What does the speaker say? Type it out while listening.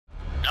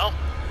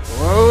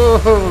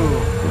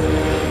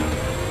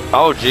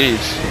Oh jeez.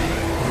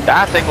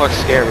 That thing looks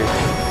scary.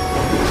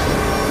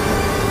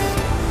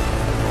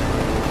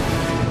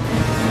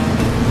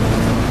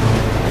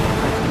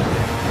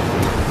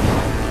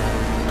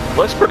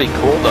 Looks pretty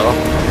cool though.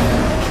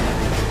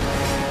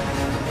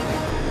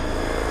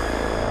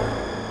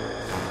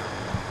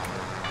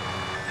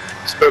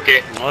 Spooky.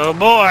 Oh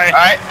boy.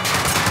 Alright.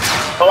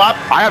 Pull up.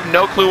 I have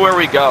no clue where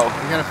we go.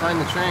 We gotta find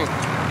the train.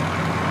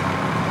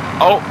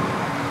 Oh.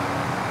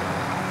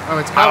 Oh,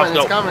 it's coming,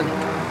 it's coming.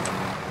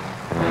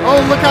 Oh,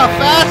 look how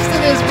fast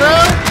it is, bro!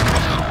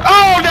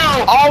 Oh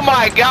no! Oh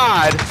my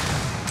god!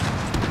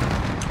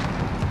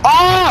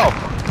 Oh!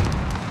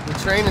 The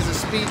train is a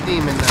speed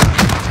demon now.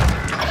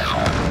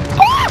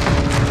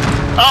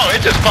 Oh,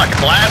 it's just fucking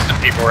blasting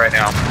people right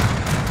now.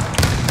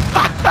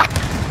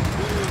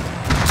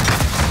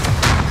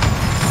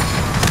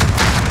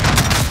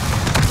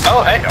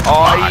 Oh, hey.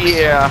 Oh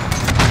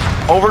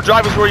yeah.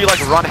 Overdrive is where you like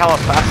run hella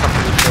fast, I'm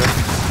pretty sure.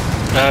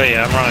 Oh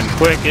yeah, I'm running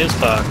quick as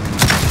fuck.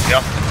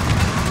 Yep.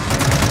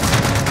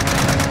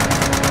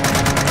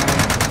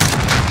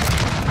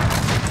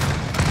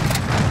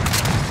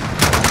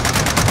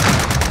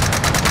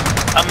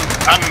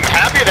 I'm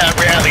happy that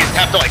we at least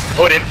have to like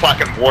put in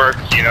fucking work,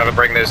 you know, to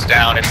bring this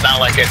down. It's not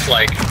like it's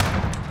like You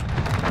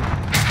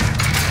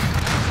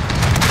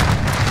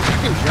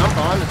can jump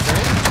on the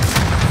train?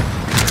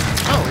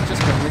 Oh, it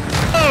just got me.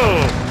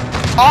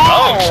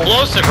 oh,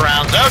 explosive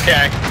rounds.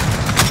 Okay.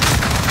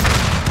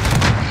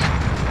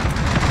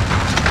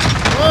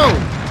 Whoa!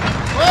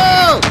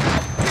 Whoa!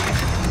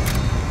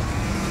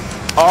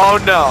 Oh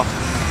no.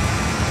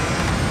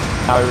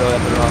 Now we really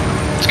have to run.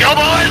 Let's go,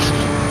 boys!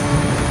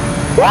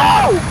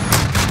 Whoa!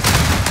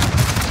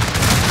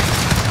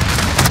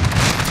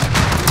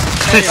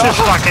 This is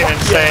fucking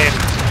insane.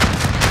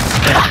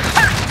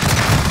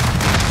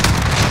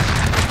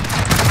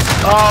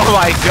 Oh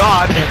my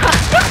god.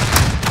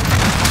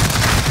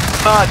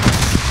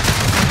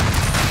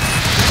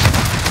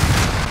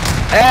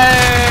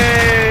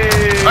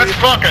 Hey! Let's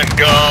fucking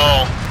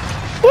go!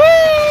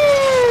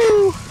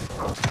 Woo!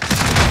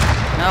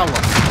 Now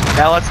what?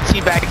 Now let's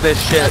teabag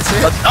this shit. That's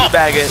it? Let's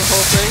teabag it. The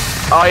whole thing?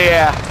 Oh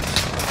yeah.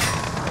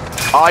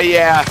 Oh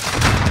yeah.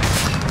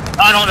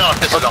 I don't know if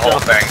this is the whole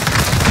thing.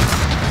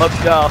 Let's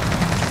go.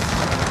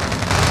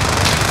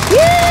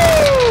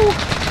 Woo!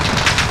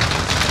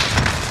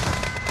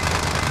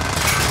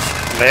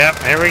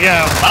 Yep, here we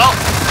go. Oh!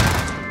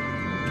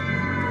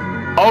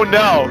 Oh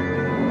no.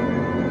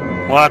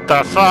 What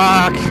the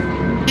fuck?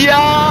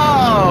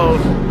 Yo!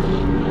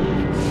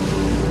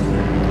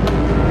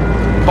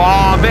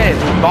 Bomb it!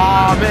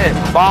 Bomb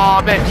it!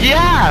 Bomb it!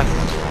 Yeah!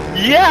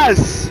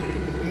 Yes!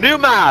 New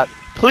map,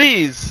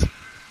 please.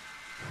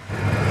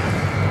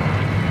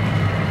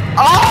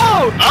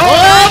 Oh!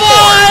 Oh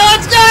boy,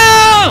 let's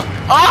go!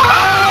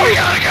 Oh! We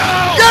gotta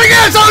go! Gotta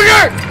get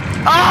soldier!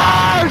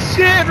 Oh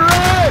shit!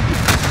 Run!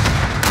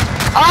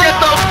 Get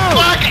the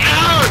fuck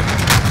out!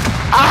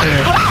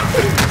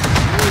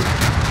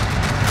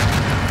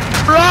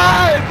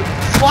 Run!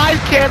 Slide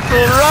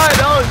cancel, run!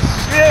 Oh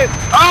shit!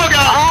 Oh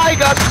god! I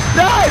got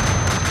stuck!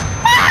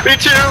 Me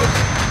too!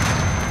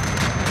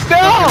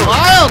 No!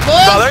 Wild,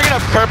 boy! No, they're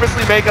gonna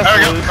purposely make us There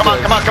we go. lose Come on,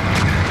 this. come on, come on.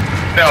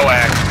 No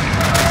way.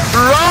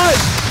 Run!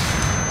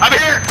 I'm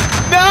here!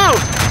 No!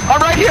 I'm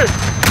right here!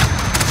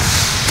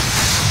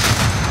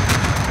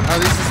 Oh,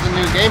 this is the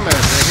new game mode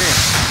right here.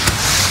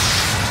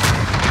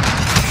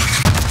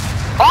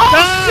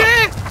 Oh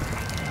shit!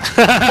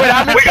 Wait,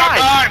 I'm We got inside!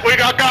 caught! We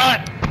got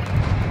caught!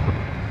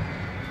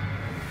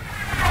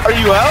 Are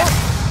you out?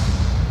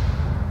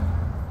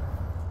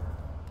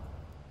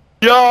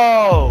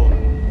 Yo!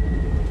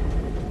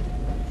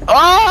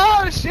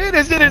 Oh shit,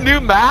 is it a new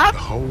map? The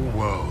whole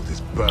world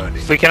is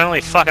burning. We can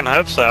only fucking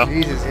hope so.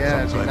 Jesus,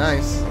 yeah, it'd be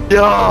nice. The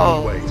Yo!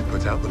 only way to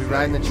put out the We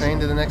riding the flames train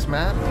to the next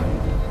map?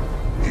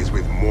 is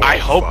with more I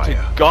hope fire.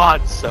 to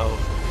God so.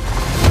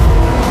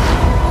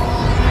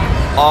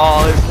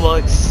 Oh, this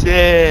looks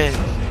sick.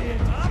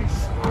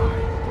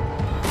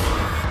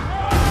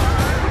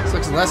 This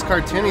looks less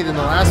cartoony than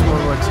the last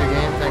World War II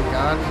game, thank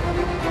God.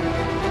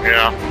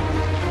 Yeah.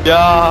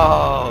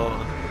 Yo!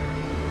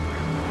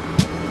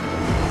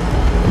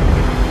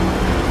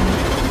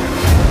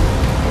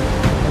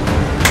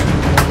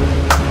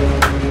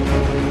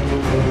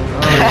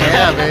 Oh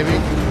yeah, baby.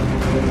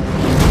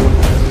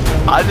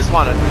 I just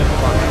want to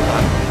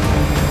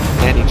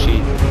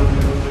anti-cheat.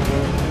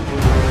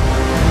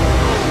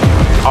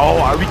 Oh,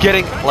 are we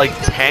getting like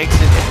tanks?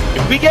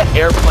 If we get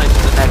airplanes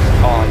in the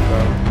next pod,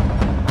 bro.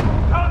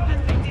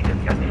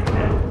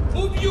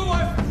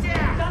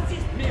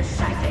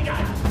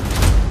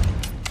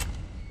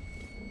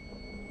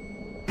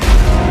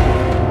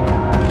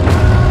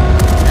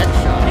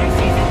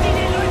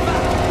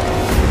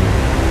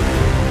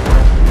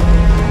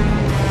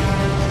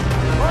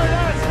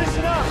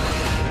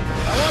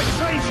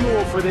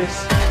 For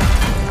this.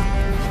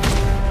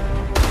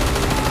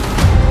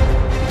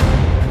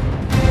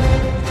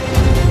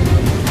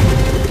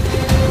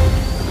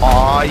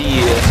 Aw,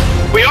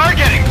 yeah. We are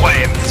getting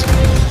planes!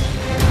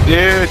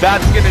 Dude,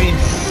 that's gonna be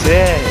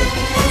sick.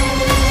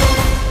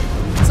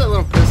 It's a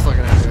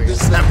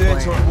that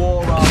There's plane? a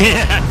war on.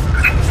 Yeah.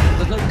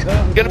 There's no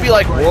curve. It's gonna be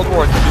like World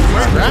War II.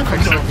 These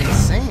graphics look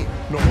insane.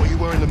 Not what you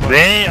were in the moment.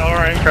 They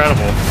are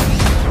incredible.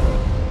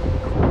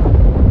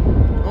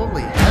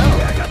 Holy hell.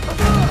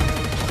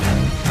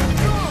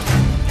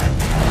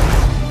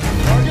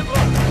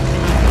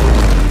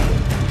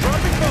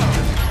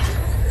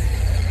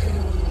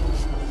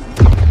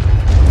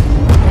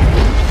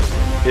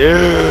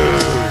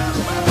 Dude.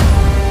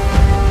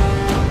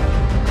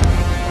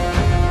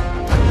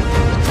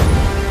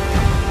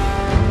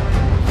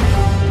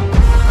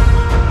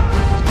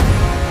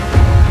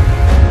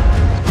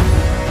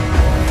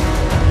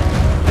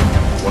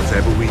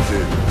 Whatever we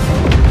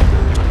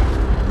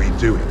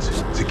do it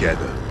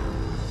together.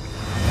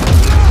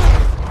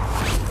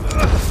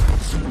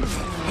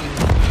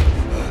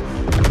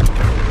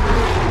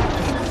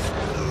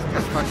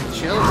 That's fucking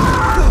chills.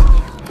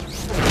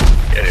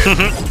 It is.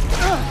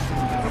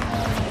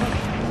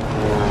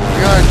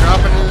 We are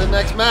dropping into the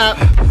next map.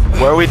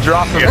 Where we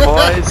dropping,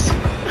 boys?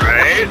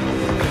 Right?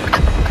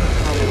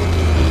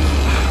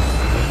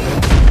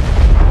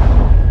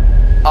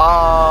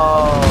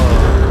 Oh.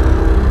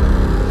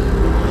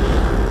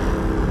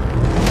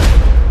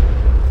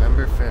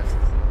 November 5th.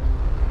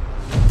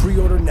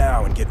 Pre-order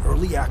now and get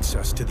early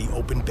access to the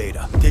open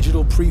beta.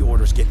 Digital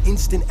pre-orders get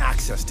instant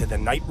access to the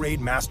Night Raid,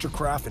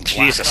 Mastercraft, and Black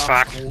Jesus, Ops,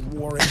 fuck. Cold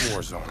War, and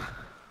Warzone.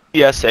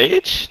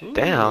 ESH?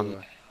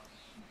 Damn.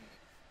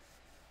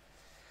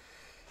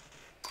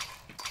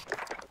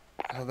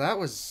 Oh, that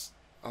was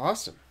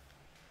awesome.